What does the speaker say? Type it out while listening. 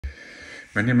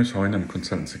My name is Heun, I'm a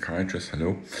consultant psychiatrist,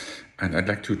 hello, and I'd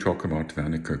like to talk about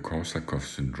Wernicke-Korsakoff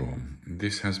syndrome.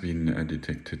 This has been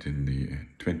detected in the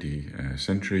 20th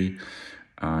century,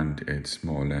 and it's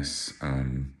more or less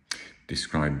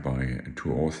described by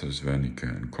two authors, Wernicke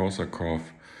and Korsakoff,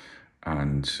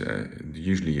 and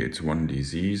usually it's one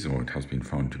disease, or it has been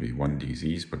found to be one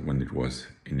disease, but when it was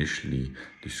initially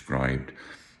described,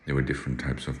 there were different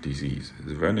types of disease.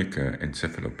 The Wernicke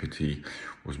encephalopathy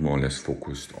was more or less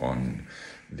focused on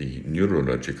the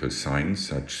neurological signs,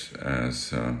 such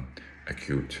as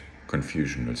acute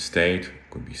confusional state,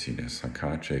 could be seen as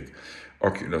psychiatric,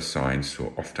 ocular signs,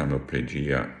 so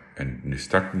ophthalmoplegia and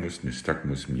nystagmus.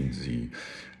 Nystagmus means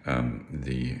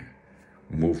the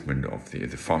movement of the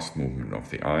fast movement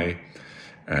of the eye,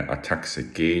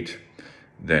 ataxic gait,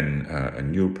 then a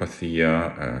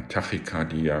neuropathia,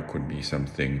 tachycardia could be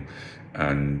something,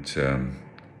 and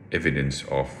evidence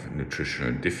of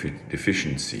nutritional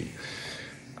deficiency.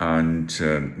 And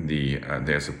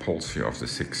there's a palsy of the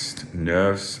sixth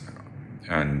nerves,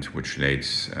 and which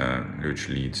leads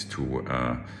to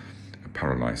a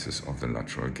paralysis of the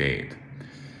lateral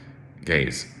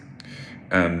gaze.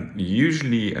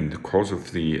 Usually, and the cause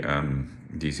of the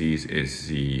disease is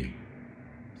the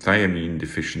thiamine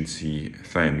deficiency.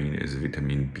 Thiamine is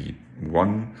vitamin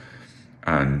B1,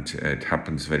 and it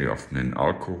happens very often in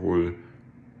alcohol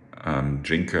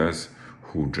drinkers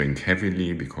who drink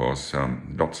heavily because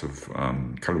lots of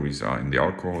calories are in the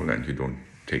alcohol, and you don't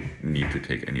need to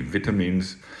take any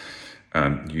vitamins.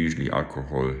 Usually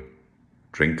alcohol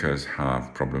drinkers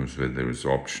have problems with the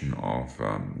absorption of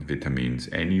vitamins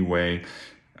anyway,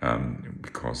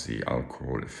 because the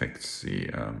alcohol affects the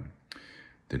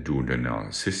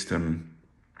duodenal system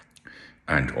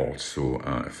and also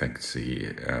affects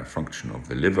the function of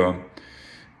the liver.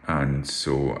 And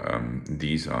so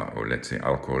these are, or let's say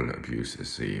alcohol abuse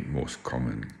is the most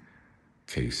common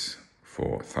case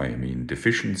for thiamine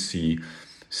deficiency.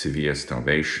 Severe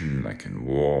starvation, like in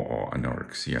war, or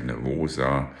anorexia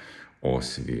nervosa, or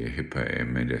severe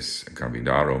hyperemesis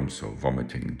gravidarum, so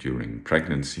vomiting during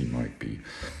pregnancy, might be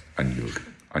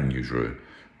unusual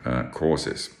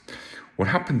causes. What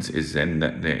happens is then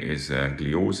that there is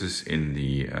gliosis in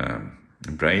the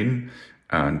brain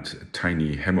and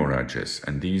tiny hemorrhages,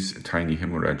 and these tiny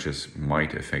hemorrhages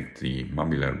might affect the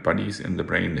mammillary bodies in the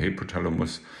brain, the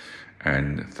hypothalamus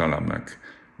and thalamic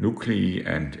nuclei,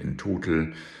 and in total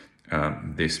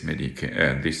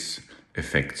this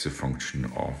affects the function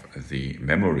of the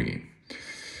memory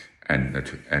and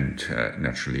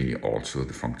naturally also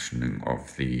the functioning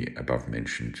of the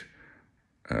above-mentioned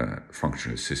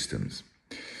functional systems.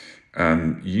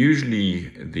 Usually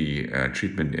the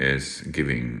treatment is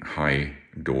giving high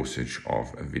dosage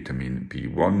of vitamin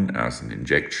B1 as an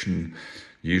injection.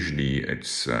 Usually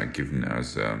it's given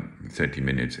as a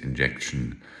 30-minute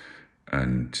injection,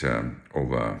 and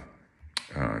over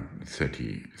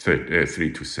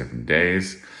 3 to 7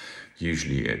 days.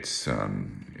 Usually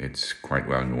it's quite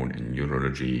well known in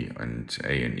neurology and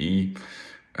A&E.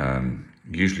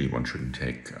 Usually one shouldn't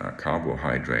take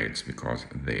carbohydrates because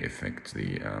they affect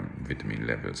the vitamin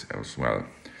levels as well.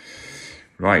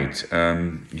 Right,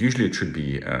 usually it should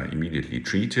be immediately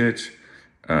treated.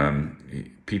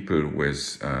 People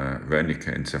with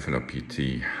Wernicke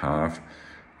encephalopathy have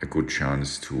a good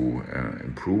chance to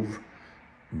improve,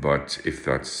 but if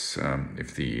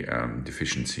the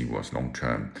deficiency was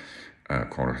long-term,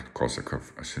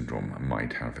 Korsakoff syndrome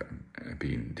might have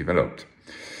been developed.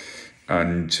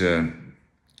 And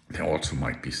there also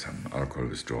might be some alcohol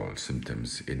withdrawal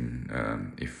symptoms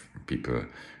if people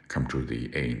come to the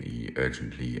A&E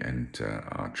urgently and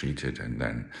are treated and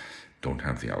then don't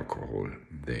have the alcohol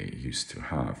they used to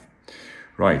have.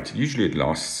 Right, usually it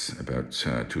lasts about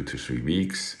 2 to 3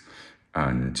 weeks,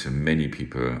 and many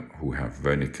people who have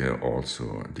Wernicke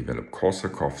also develop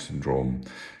Korsakoff syndrome.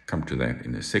 Come to that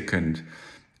in a second.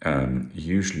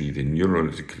 Usually the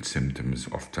neurological symptoms,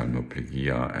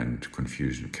 ophthalmoplegia and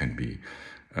confusion, can be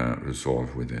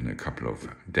resolved within a couple of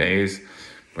days,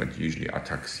 but usually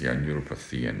ataxia,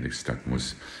 neuropathy and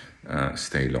nystagmus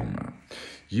stay longer.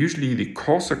 Usually the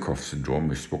Korsakoff syndrome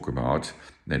we spoke about,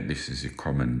 that this is a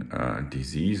common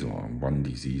disease, or one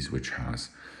disease which has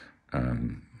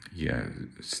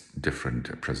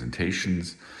different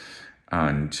presentations,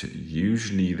 and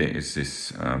usually there is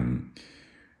this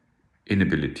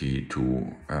inability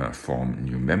to form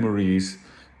new memories,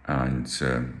 and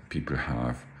people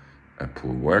have a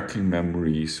poor working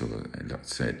memory. So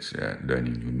let's say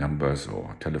learning new numbers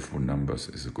or telephone numbers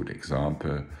is a good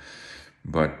example,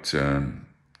 but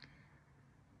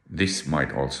this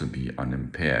might also be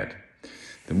unimpaired.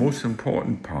 The most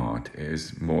important part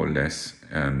is more or less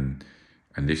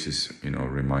And this is,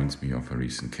 reminds me of a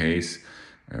recent case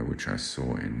which I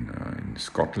saw in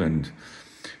Scotland.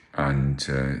 And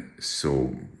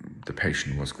so the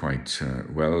patient was quite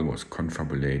well, was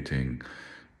confabulating,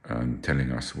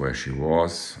 telling us where she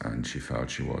was, and she felt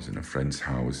she was in a friend's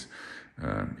house,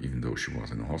 even though she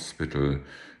was in a hospital.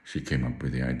 She came up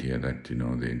with the idea that,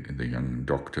 the young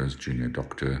doctors, junior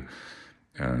doctor,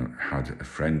 had a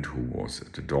friend who was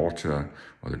the daughter,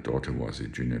 or the daughter was a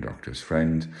junior doctor's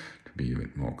friend, to be a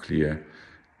bit more clear.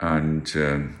 And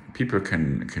people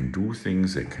can do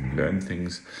things, they can learn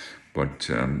things, but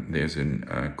there's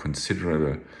a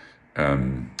considerable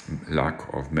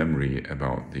lack of memory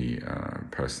about the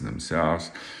person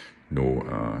themselves,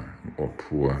 or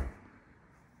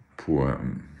poor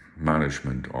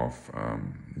management of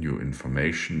new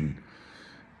information,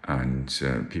 and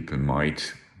people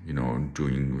might,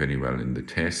 doing very well in the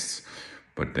tests,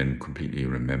 but then completely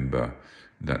remember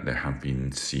that they have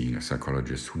been seeing a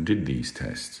psychologist who did these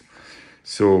tests.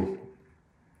 So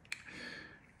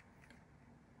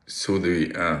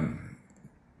the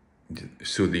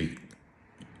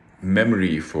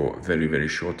memory for a very, very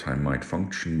short time might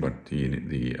function, but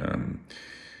the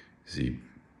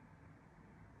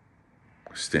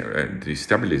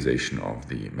stabilization of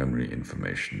the memory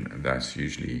information, that's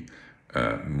usually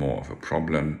more of a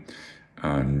problem.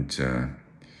 And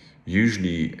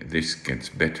usually this gets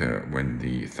better when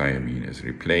the thiamine is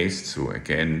replaced. So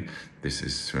again, this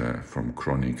is from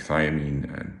chronic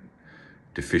thiamine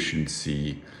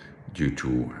deficiency due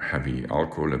to heavy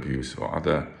alcohol abuse or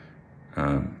other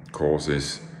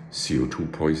causes.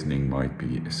 CO2 poisoning might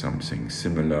be something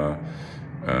similar.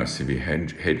 Severe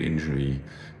head injury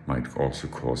might also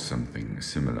cause something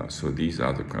similar. So these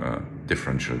are the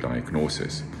differential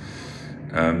diagnoses.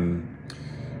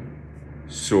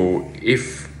 So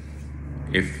if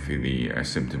the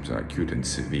symptoms are acute and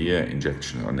severe,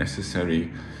 injections are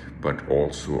necessary, but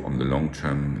also on the long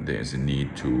term there's a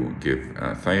need to give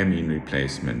thiamine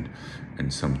replacement,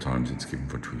 and sometimes it's given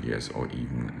for 2 years or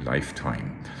even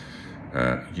lifetime.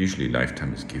 Usually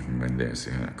lifetime is given when there's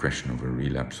a question of a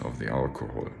relapse of the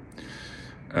alcohol.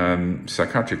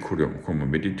 Psychiatric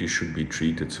comorbidity should be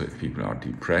treated, so if people are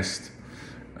depressed,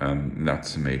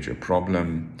 that's a major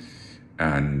problem.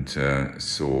 And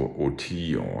so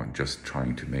OT, or just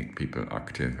trying to make people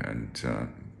active and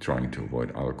trying to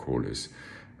avoid alcohol, is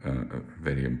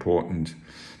very important.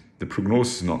 The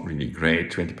prognosis is not really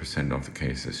great. 20% of the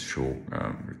cases show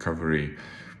recovery,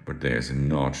 but there's a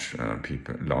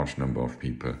large number of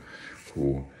people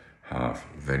who have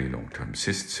very long-term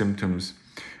symptoms.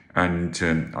 And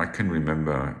I can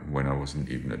remember when I wasn't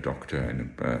even a doctor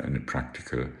in a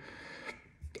practical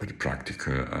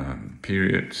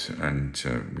period, and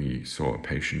we saw a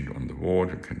patient on the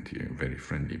ward, a very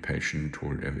friendly patient,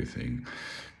 told everything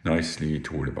nicely,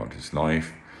 told about his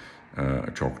life,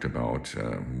 talked about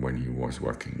when he was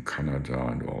working in Canada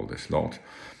and all this lot,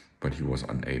 but he was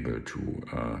unable to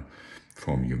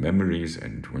form new memories.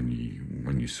 And when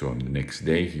you saw him the next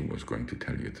day, he was going to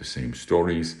tell you the same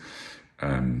stories,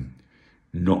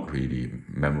 not really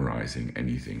memorizing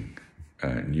anything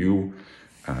new.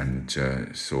 And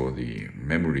so the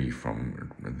memory from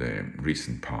the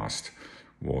recent past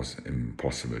was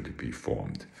impossible to be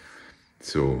formed.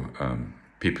 So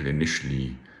people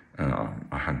initially, I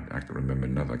remember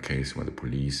another case where the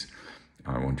police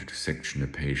wanted to section a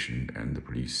patient, and the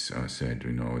police said,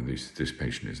 this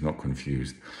patient is not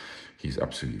confused, he's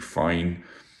absolutely fine.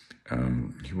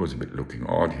 He was a bit looking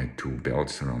odd, he had 2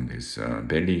 belts around his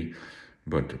belly,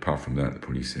 but apart from that, the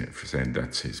police said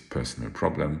that's his personal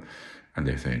problem. And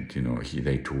they said,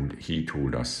 he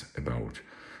told us about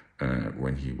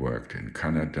when he worked in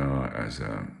Canada as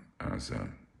a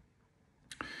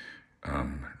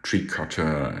tree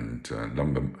cutter and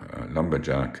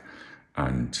lumberjack,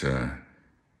 and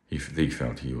they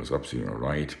felt he was absolutely all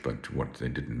right. But what they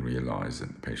didn't realize,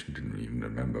 that the patient didn't even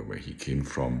remember where he came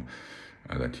from,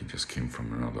 that he just came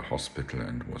from another hospital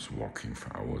and was walking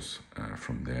for hours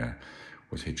from there,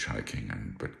 was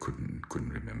hitchhiking, but couldn't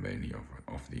remember any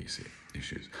of these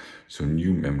issues. So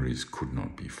new memories could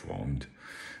not be formed,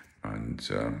 and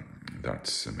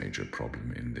that's a major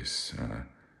problem in this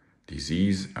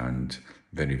disease. And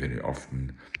very, very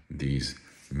often these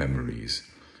memories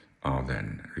are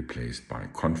then replaced by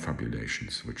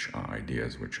confabulations, which are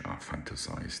ideas which are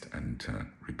fantasized and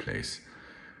replace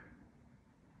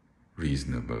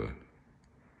reasonable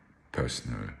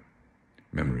personal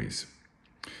memories.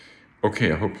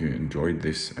 Okay, I hope you enjoyed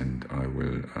this, and I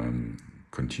will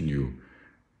continue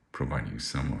providing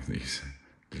some of these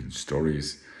little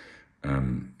stories.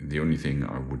 The only thing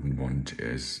I wouldn't want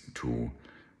is to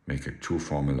make it too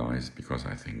formalized, because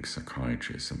I think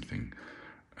psychiatry is something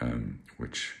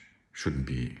which shouldn't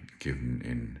be given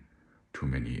in too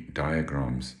many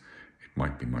diagrams. It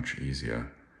might be much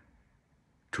easier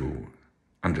to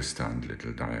understand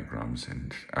little diagrams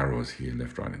and arrows here,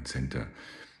 left, right, and center.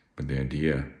 But the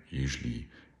idea usually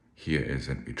here is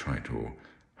that we try to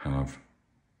have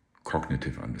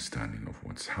cognitive understanding of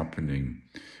what's happening,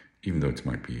 even though it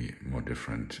might be more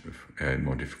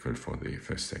difficult for the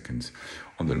first seconds.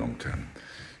 On the long term,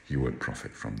 you will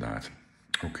profit from that.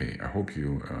 Okay, I hope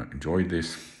you enjoyed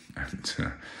this,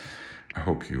 and I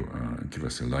hope you give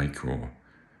us a like or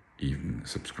even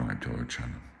subscribe to our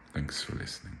channel. Thanks for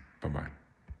listening. Bye-bye.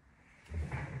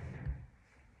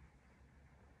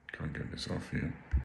 Can I get this off here?